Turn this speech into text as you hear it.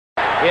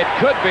It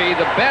could be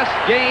the best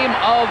game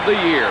of the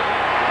year.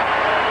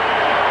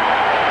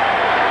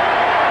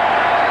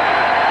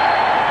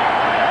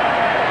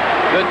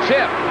 The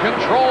tip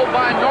controlled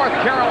by North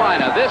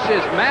Carolina. This is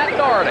Matt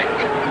Doherty.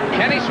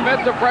 Kenny Smith,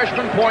 the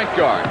freshman point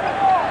guard.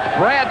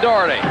 Brad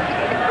Doherty.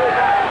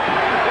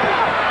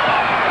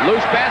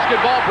 Loose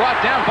basketball brought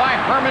down by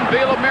Herman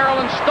Beal of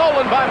Maryland,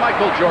 stolen by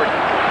Michael Jordan.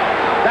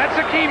 That's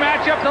a key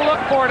matchup to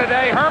look for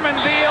today. Herman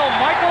Beal,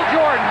 Michael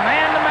Jordan,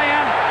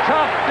 man-to-man,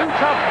 tough, two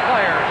tough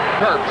players.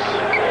 Terps,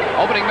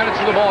 opening minutes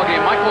of the ball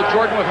game. Michael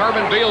Jordan with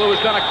Herman Beal, who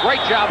has done a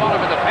great job on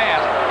him in the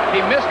past.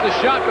 He missed the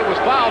shot but was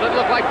fouled. It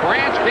looked like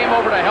Branch came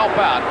over to help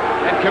out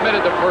and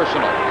committed the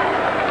personal.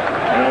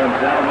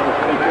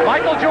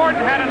 Michael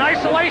Jordan had an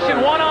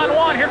isolation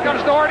one-on-one. Here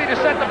comes Doherty to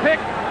set the pick.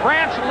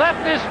 Branch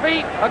left his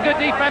feet. A good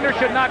defender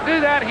should not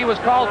do that. He was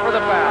called for the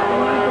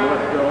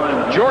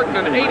foul. Jordan,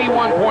 an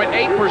 81.8%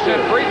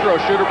 free throw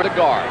shooter for the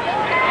guards.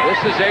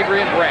 This is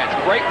Adrian Branch.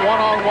 Great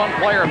one-on-one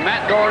player.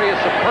 Matt Doherty, a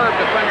superb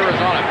defender,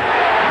 is on him.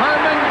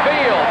 Herman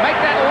Beal, make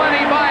that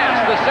Lenny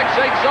Bias, the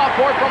 6'8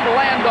 sophomore from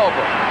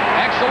Landover.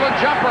 Excellent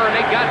jumper, and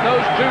he got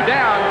those two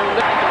down.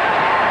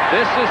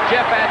 This is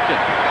Jeff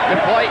Atkins. Can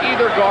play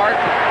either guard.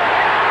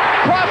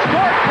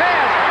 Cross-court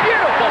pass.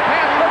 Beautiful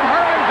pass from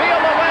Herman Beal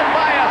to Len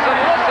Bias, and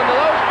listen to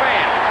those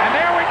fans. And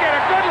there we get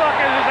a good look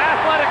at his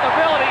athletic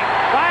ability.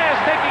 Bias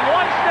taking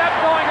one step,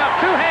 going up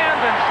two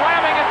hands, and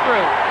slamming it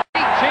through.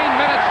 18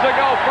 minutes to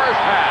go,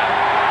 first half.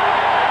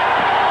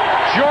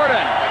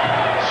 Jordan,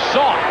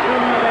 soft.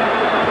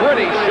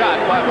 Pretty shot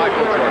by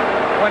Michael Jordan.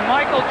 When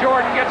Michael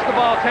Jordan gets the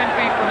ball 10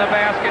 feet from the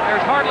basket,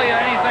 there's hardly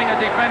anything a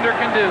defender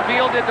can do.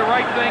 Beal did the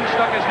right thing,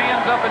 stuck his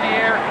hands up in the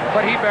air,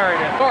 but he buried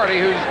it.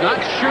 Doherty, who's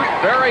not shoot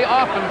very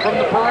often from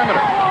the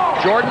perimeter.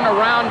 Jordan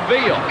around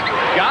Beal.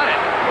 Got it.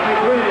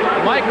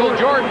 Michael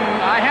Jordan,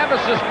 I have a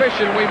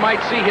suspicion we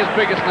might see his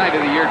biggest night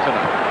of the year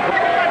tonight.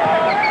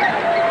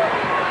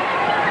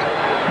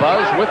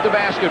 Buzz with the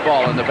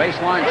basketball, and the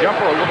baseline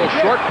jumper a little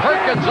short.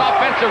 Perkins,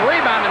 offensive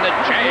rebound, and the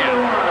jam.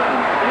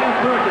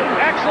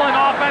 Excellent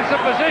offensive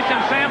position.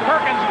 Sam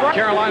Perkins.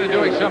 Carolina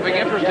doing something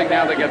interesting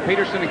now. They got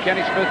Peterson and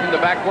Kenny Smith in the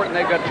backcourt, and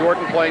they've got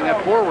Jordan playing that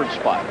forward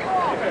spot.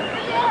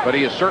 But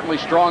he is certainly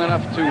strong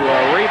enough to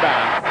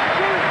rebound.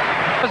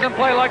 Doesn't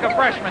play like a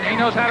freshman. He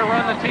knows how to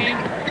run the team.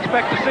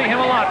 Expect to see him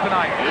a lot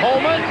tonight.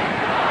 Coleman.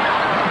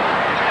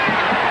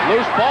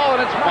 Loose ball,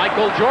 and it's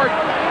Michael Jordan.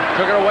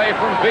 Took it away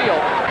from Beal.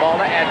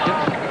 Ball to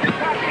Adkins.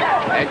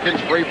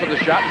 Adkins free for the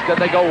shot. Instead,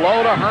 they go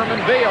low to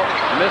Herman Beal.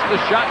 Missed the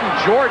shot, and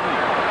Jordan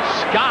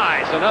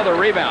skies another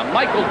rebound.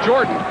 Michael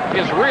Jordan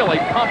is really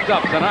pumped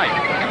up tonight.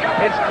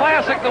 It's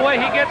classic the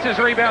way he gets his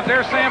rebounds.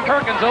 There's Sam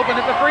Perkins open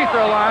at the free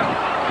throw line.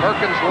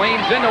 Perkins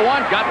leans into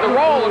one, got the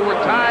roll, and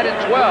we're tied at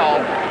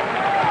 12.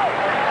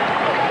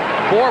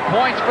 4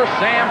 points for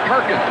Sam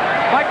Perkins.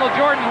 Michael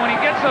Jordan, when he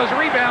gets those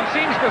rebounds,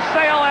 seems to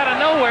sail out of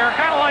nowhere,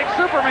 kind of like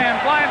Superman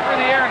flying through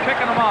the air and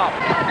picking them off.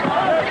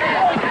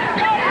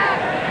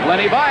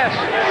 Lenny Bias.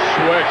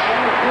 Swish.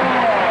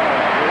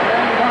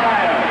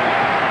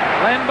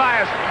 Len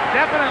Bias,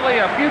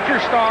 definitely a future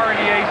star in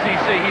the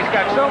ACC. He's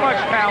got so much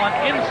talent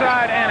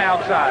inside and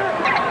outside.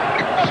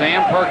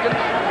 Sam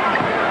Perkins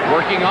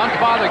working on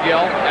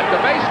Fothergill at the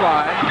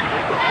baseline.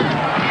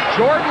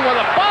 Jordan with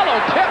a follow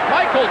tip.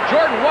 Michael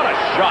Jordan, what a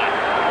shot.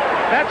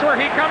 That's where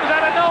he comes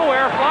out of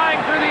nowhere, flying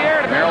through the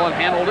air. Maryland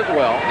handled it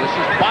well. This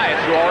is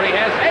Bias, who already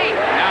has 8.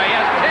 Now he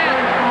has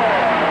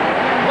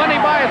 10. Lenny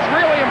Bias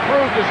really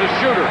improved as a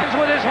shooter.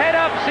 With his head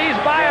up, sees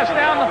Bias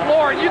down the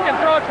floor, and you can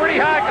throw it pretty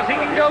high because he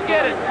can go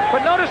get it.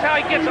 But notice how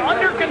he gets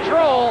under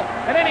control,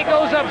 and then he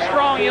goes up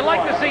strong. You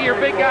like to see your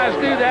big guys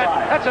do that.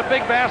 That's a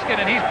big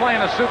basket, and he's playing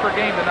a super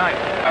game tonight.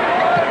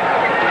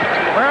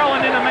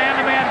 Maryland in a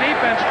man-to-man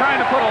defense, trying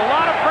to put a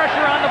lot of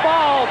pressure on the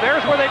ball.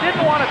 There's where they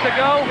didn't want it to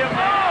go.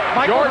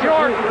 Michael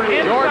Jordan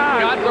inside.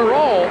 Jordan got the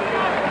roll.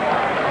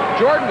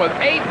 Jordan with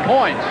 8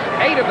 points,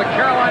 8 of the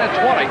Carolina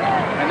 20,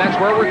 and that's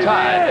where we're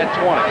tied at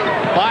 20.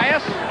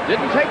 Bias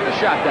didn't take the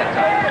shot that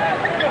time.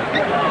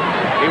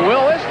 He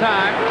will this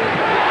time.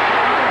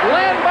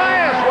 Len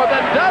Bias with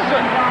a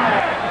dozen.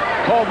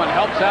 Coleman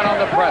helps out on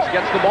the press,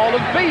 gets the ball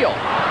to Beal.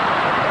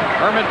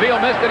 Herman Beal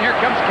missed, and here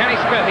comes Kenny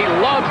Smith. He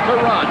loves to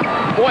run.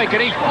 Boy, can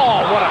he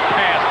fall. What a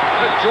pass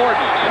to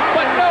Jordan.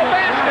 But no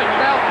basket.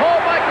 Now call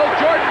Michael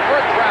Jordan for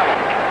a travel.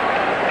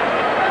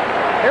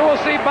 Here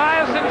we'll see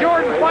Bias and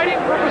Jordan fighting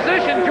for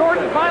position.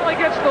 Jordan finally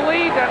gets the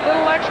lead. That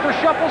little extra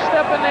shuffle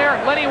step in there.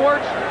 Lenny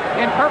Wirtz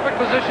in perfect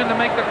position to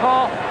make the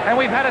call. And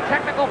we've had a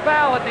technical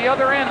foul at the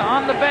other end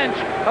on the bench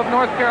of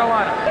North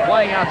Carolina.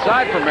 Playing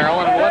outside for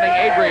Maryland and letting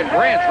Adrian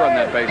Branch run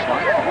that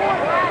baseline.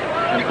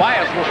 And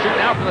Bias will shoot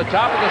now from the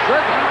top of the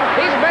circle.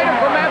 He's made it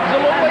from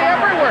absolutely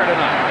everywhere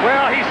tonight.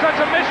 Well, he's such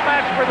a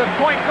mismatch for the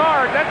point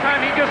guard. That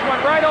time he just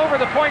went right over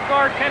the point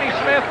guard, Kenny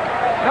Smith.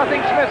 Nothing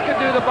Smith could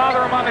do to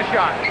bother him on the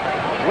shot.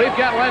 We've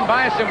got Len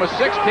Bias in with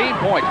 16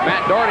 points.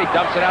 Matt Doherty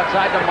dumps it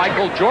outside to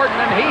Michael Jordan,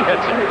 and he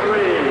hits it.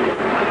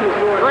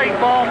 Great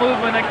ball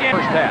movement again.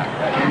 First half.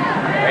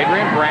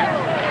 Adrian Branch.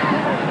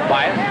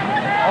 Bias.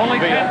 Only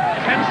 10.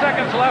 10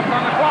 seconds left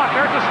on the clock.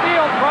 There's a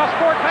steal,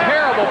 cross-court pass.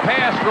 Terrible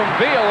pass from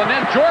Veal, and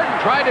then Jordan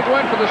tried to go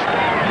in for the...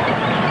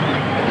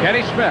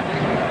 Kenny Smith,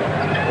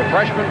 the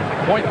freshman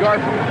point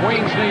guard from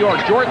Queens, New York.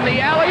 Jordan, the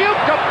alley-oop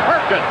to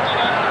Perkins.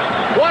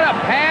 What a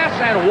pass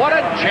and what a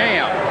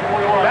jam.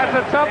 That's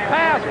a tough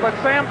pass, but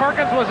Sam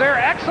Perkins was there.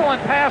 Excellent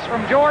pass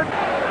from Jordan.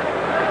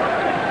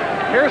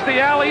 Here's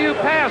the alley-oop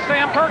pass.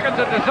 Sam Perkins,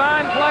 a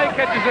design play,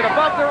 catches it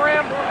above the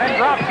rim and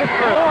drops it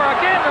through. Or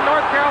again, the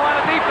North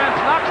Carolina defense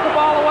knocks the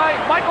ball away.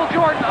 Michael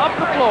Jordan up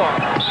the floor.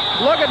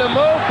 Look at the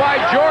move by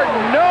Jordan.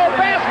 No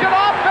basket,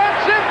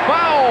 offensive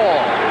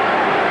foul.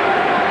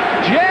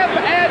 Jeff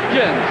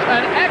Adkins,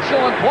 an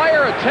excellent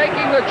player at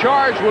taking the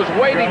charge, was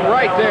waiting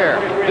right there.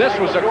 This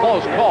was a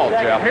close call,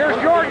 Jeff. Here's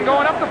Jordan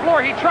going up the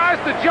floor. He tries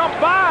to jump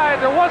by.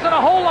 There wasn't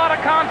a whole lot of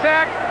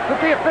contact,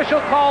 but the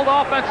official called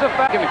offensive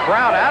foul. Getting the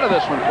crowd out of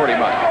this one pretty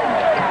much.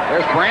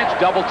 There's Branch,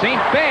 double team.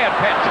 Bad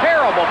pass,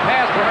 terrible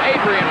pass from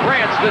Adrian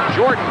Branch to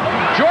Jordan.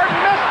 Jordan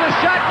missed the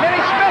shot.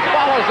 Kenny Smith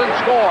follows and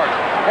scores.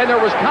 And there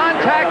was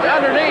contact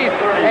underneath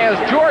as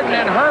Jordan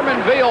and Herman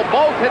Veal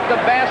both hit the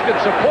basket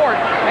support,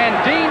 and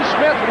Dean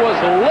Smith was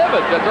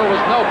livid that there was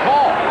no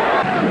call.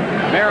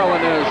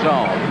 Maryland in his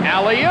zone.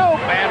 Alley-oop,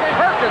 and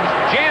Perkins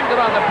jammed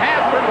it on the pass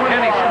from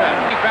Kenny Smith.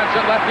 Defense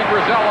and lefty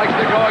Brazil likes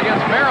to go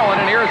against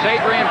Maryland, and here's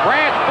Adrian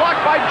Branch,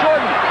 blocked by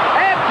Jordan.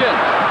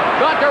 Adkins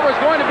thought there was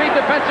going to be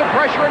defensive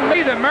pressure in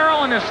me. That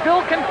Maryland is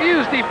still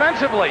confused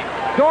defensively.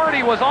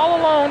 Doherty was all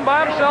alone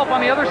by himself on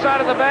the other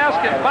side of the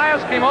basket.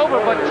 Bias came over,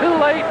 but too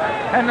late,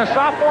 and the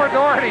sophomore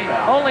Doherty,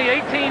 only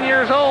 18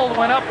 years old,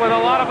 went up with a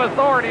lot of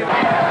authority.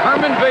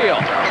 Herman Veal.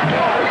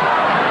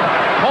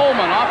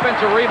 Coleman,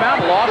 offensive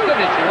rebound, lost it.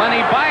 It's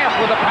Lenny Bias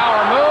with a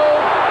power move,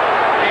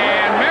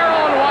 and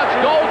Maryland wants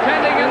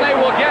goaltending, and they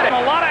will get it.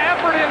 A lot of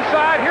effort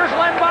inside. Here's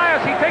Len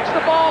Bias. He takes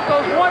the ball,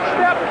 goes one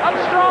step, up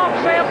strong.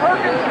 Sam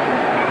Perkins,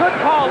 good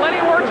call. Lenny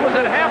Wirtz was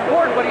at half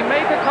court, but he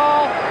made the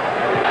call.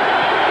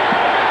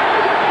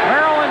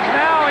 Maryland's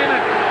now in a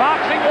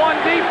boxing one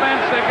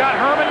defense. They've got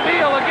Herman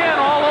Veal again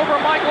all over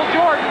Michael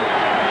Jordan.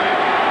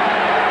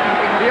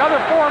 The other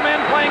four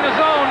men playing a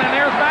zone, and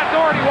there's Matt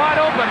Doherty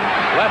wide open.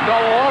 Left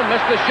all alone,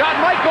 missed the shot.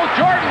 Michael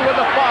Jordan with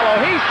the follow.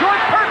 He's short.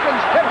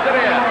 Perkins tipped it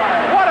in.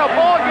 What a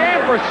ball game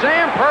for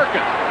Sam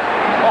Perkins.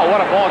 Oh, what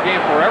a ball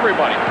game for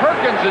everybody.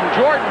 Perkins and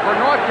Jordan for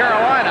North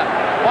Carolina.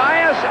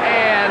 Bias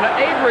and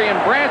Adrian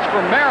Branch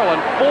from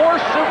Maryland. Four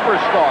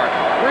superstars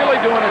really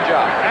doing a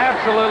job.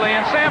 Absolutely,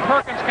 and Sam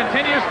Perkins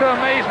continues to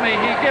amaze me.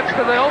 He gets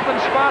to the open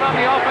spot on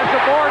the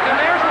offensive boards, and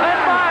there's Len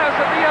Bias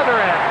at the other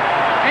end.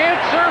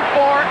 Answer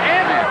for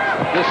Andrew.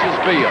 This is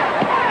Veal.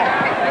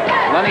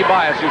 Lenny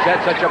Bias, who's had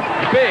such a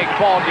big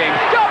ball game.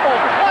 Double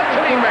clutch,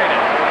 and he made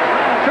it.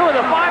 Two of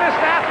the finest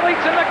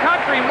athletes in the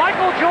country,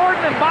 Michael Jordan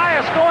and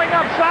Bias, going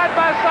up side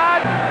by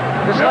side.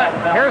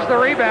 Here's the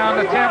rebound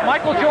attempt.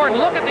 Michael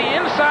Jordan, look at the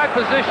inside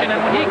position,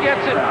 and when he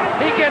gets it,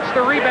 he gets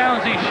the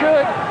rebounds he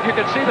should. You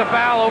can see the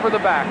foul over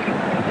the back.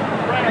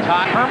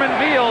 Herman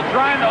Veal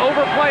trying to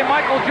overplay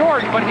Michael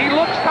Jordan, but he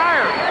looks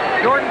tired.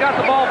 Jordan got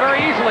the ball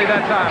very easily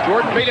that time.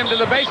 Jordan beat him to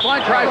the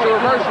baseline, tries to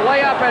reverse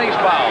layup, and he's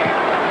fouled.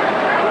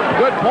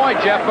 Good point,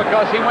 Jeff,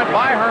 because he went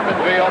by Herman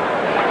Veal.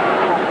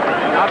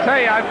 I'll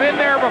tell you, I've been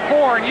there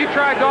before, and you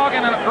try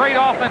dogging a great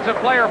offensive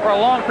player for a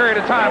long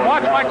period of time.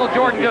 Watch Michael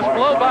Jordan just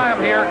blow by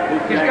him here.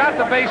 He's got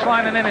the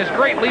baseline, and then his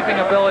great leaping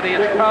ability.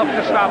 It's tough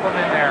to stop him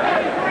in there.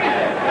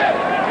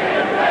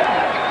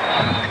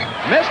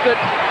 Missed it.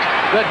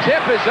 The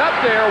tip is up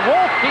there.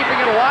 Wolf keeping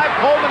it alive.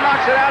 Coleman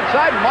knocks it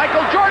outside.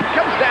 Michael Jordan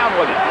comes down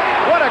with it.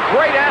 What a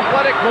great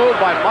athletic move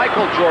by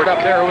Michael Jordan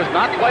up there, who has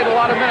not played a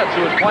lot of minutes,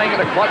 who is playing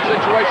in a clutch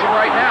situation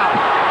right now.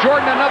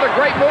 Jordan, another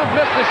great move,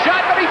 missed the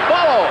shot, but he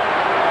followed.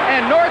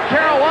 And North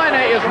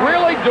Carolina is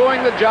really doing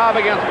the job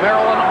against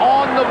Maryland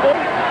on the board.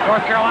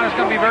 North Carolina's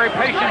going to be very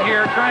patient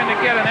here, trying to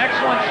get an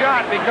excellent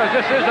shot, because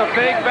this is a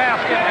big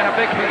basket and a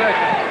big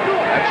possession.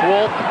 That's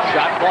Wolf.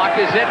 Shot clock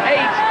is at 8.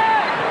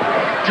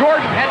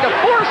 Jordan had to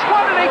force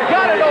one, and he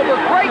got it over.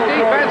 Great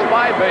defense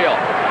by Veal.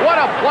 What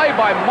a play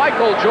by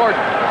Michael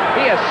Jordan.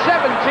 He has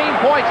 17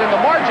 points, and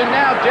the margin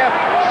now, Jeff,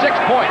 6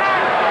 points.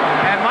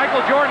 And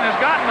Michael Jordan has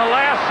gotten the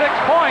last 6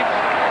 points,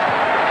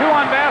 2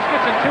 on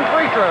baskets and 2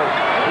 free throws.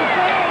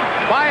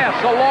 Bias,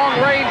 a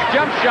long-range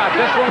jump shot.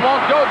 This one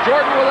won't go.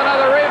 Jordan with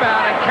another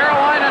rebound, and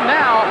Carolina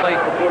now.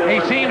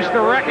 He seems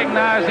to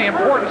recognize the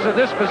importance of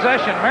this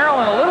possession.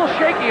 Maryland a little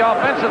shaky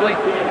offensively.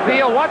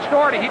 Veal, watch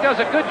Doherty. He does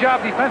a good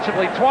job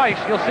defensively twice.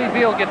 You'll see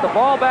Veal get the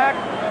ball back.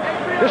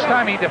 This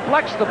time he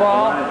deflects the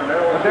ball,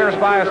 but there's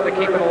Bias to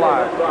keep it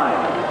alive.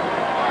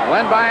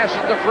 Len Bias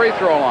at the free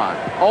throw line.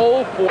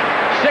 0 for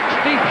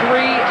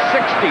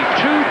 63-60,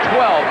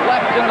 2:12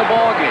 left in the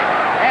ballgame.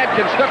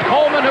 Adkins took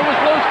Coleman, who was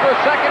loose for a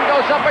second,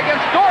 goes up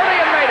against Doherty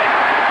and made it.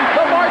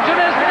 The margin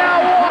is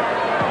now 1.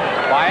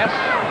 Bias,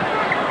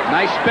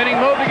 nice spinning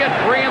move to get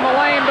 3 in the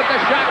lane, but the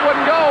shot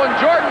wouldn't go, and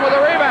Jordan with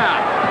a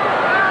rebound.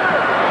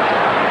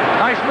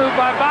 Nice move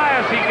by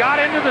Bias. He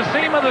got into the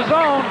seam of the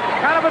zone.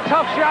 Kind of a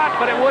tough shot,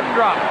 but it wouldn't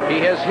drop.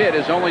 He has hit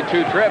his only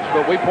 2 trips,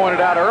 but we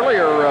pointed out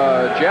earlier,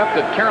 Jeff,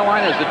 that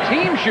Carolina as a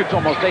team shoots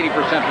almost 80%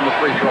 from the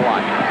free throw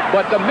line.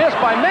 But the miss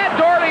by Matt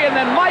Doherty, and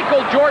then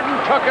Michael Jordan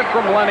took it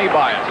from Lenny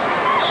Bias.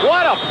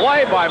 What a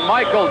play by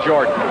Michael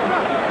Jordan.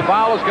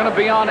 Foul is going to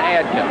be on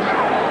Adkins.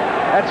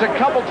 That's a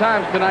couple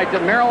times tonight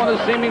that Maryland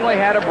has seemingly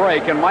had a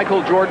break, and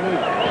Michael Jordan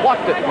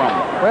plucked it from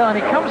him. Well, and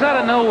he comes out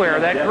of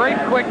nowhere. That great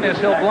quickness.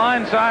 He'll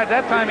blindside.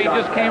 That time he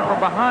just came from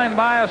behind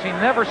Bias. He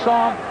never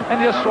saw him and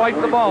just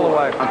swiped the ball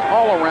away. An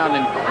all-around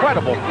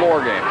incredible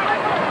floor game.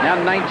 Now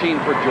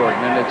 19 for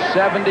Jordan, and it's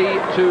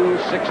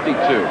 72-62.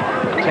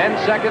 10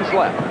 seconds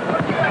left.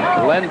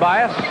 Len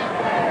Bias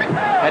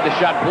had the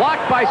shot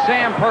blocked by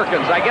Sam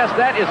Perkins. I guess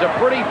that is a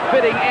pretty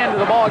fitting end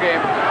to the ball game.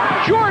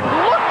 Jordan,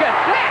 look at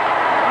that!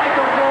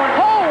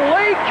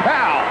 Holy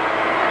cow!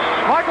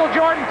 Michael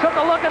Jordan took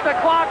a look at the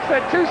clock,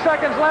 said 2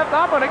 seconds left.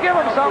 I'm going to give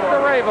him something to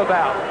rave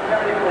about.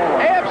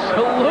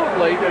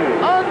 Absolutely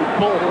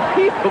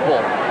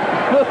unbelievable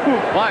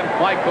move by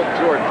Michael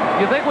Jordan.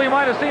 You think we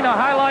might have seen a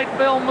highlight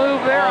film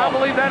move there? I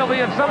believe that'll be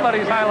in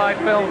somebody's highlight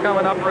film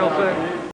coming up real soon.